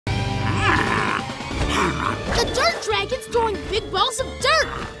The dirt dragon's throwing big balls of dirt!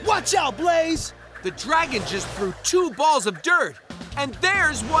 Watch out, Blaze! The dragon just threw 2 balls of dirt, and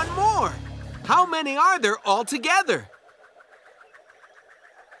there's one more. How many are there altogether?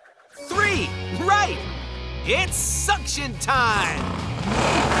 3, right! It's suction time!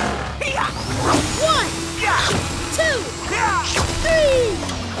 1, 2, 3!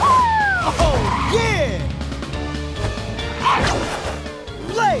 Oh, yeah!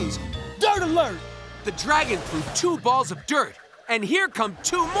 Blaze, dirt alert! The dragon threw 2 balls of dirt, and here come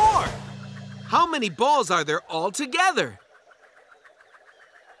 2 more. How many balls are there altogether?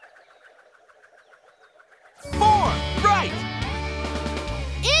 4, right!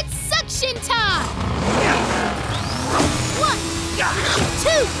 It's suction time! 1,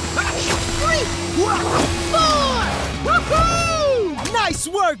 2, 3, 4! Woohoo! Nice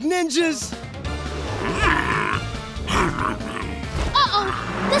work, ninjas! Uh-oh,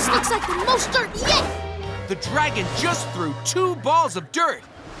 this looks like the most dirt yet! The dragon just threw 2 balls of dirt,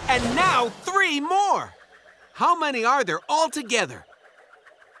 and now 3 more. How many are there altogether?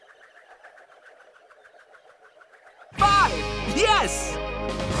 5, yes!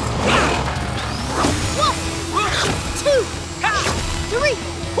 1, 2, 3,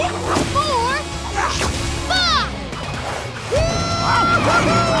 4, 5!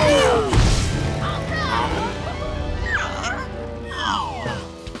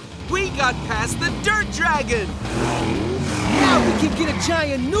 We got past the dirt dragon! Now we can get a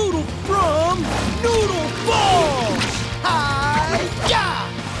giant noodle from Noodle Balls! Hi-ya!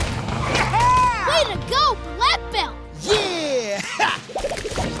 Way to go, Black Belt! Yeah!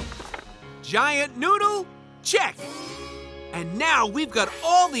 Giant noodle, check! And now we've got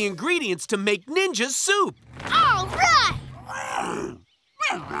all the ingredients to make ninja soup! All right!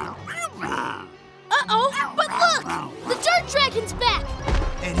 Uh-oh, but look! The dirt dragon's back!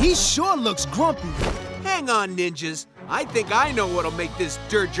 And he sure looks grumpy. Hang on, ninjas. I think I know what'll make this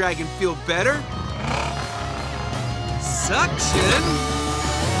dirt dragon feel better. Suction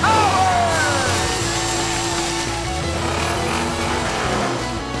power!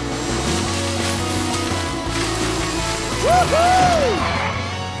 Woohoo!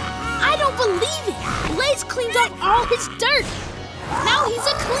 I don't believe it! Blaze cleaned off all his dirt! Now he's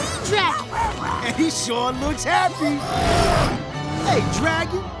a clean dragon! And he sure looks happy. Hey,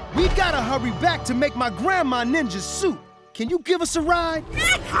 Dragon, we gotta hurry back to make my grandma ninja soup. Can you give us a ride?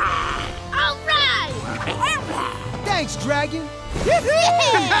 All right! Thanks, Dragon.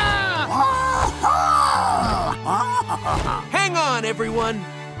 Hang on, everyone.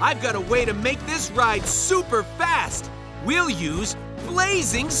 I've got a way to make this ride super fast. We'll use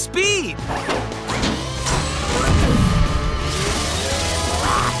blazing speed.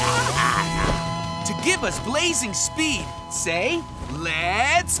 To give us blazing speed, say,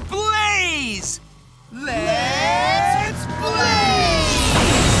 let's blaze! Let's blaze!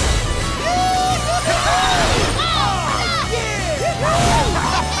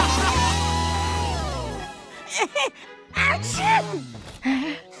 Action!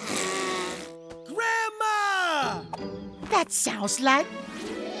 Grandma! That sounds like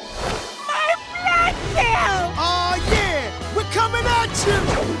my black belt! Oh, yeah! We're coming at you!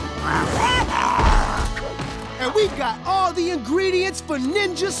 And we've got all the ingredients for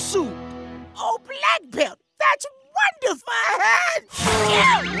ninja soup. Oh, black belt! That's wonderful!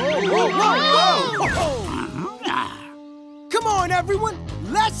 Whoa, whoa, whoa, whoa! Come on, everyone.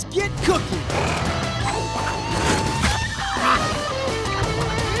 Let's get cooking.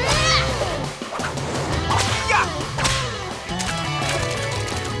 Yeah!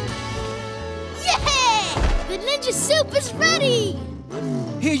 The ninja soup is ready!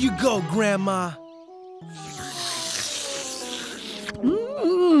 Here you go, Grandma.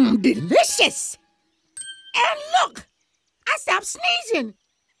 Delicious! And look! I stopped sneezing.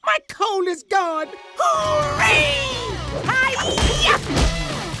 My cold is gone. Hooray! Hi-ya!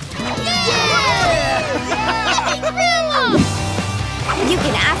 You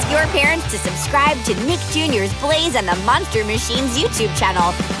can ask your parents to subscribe to Nick Jr.'s Blaze and the Monster Machines YouTube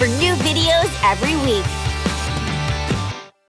channel for new videos every week.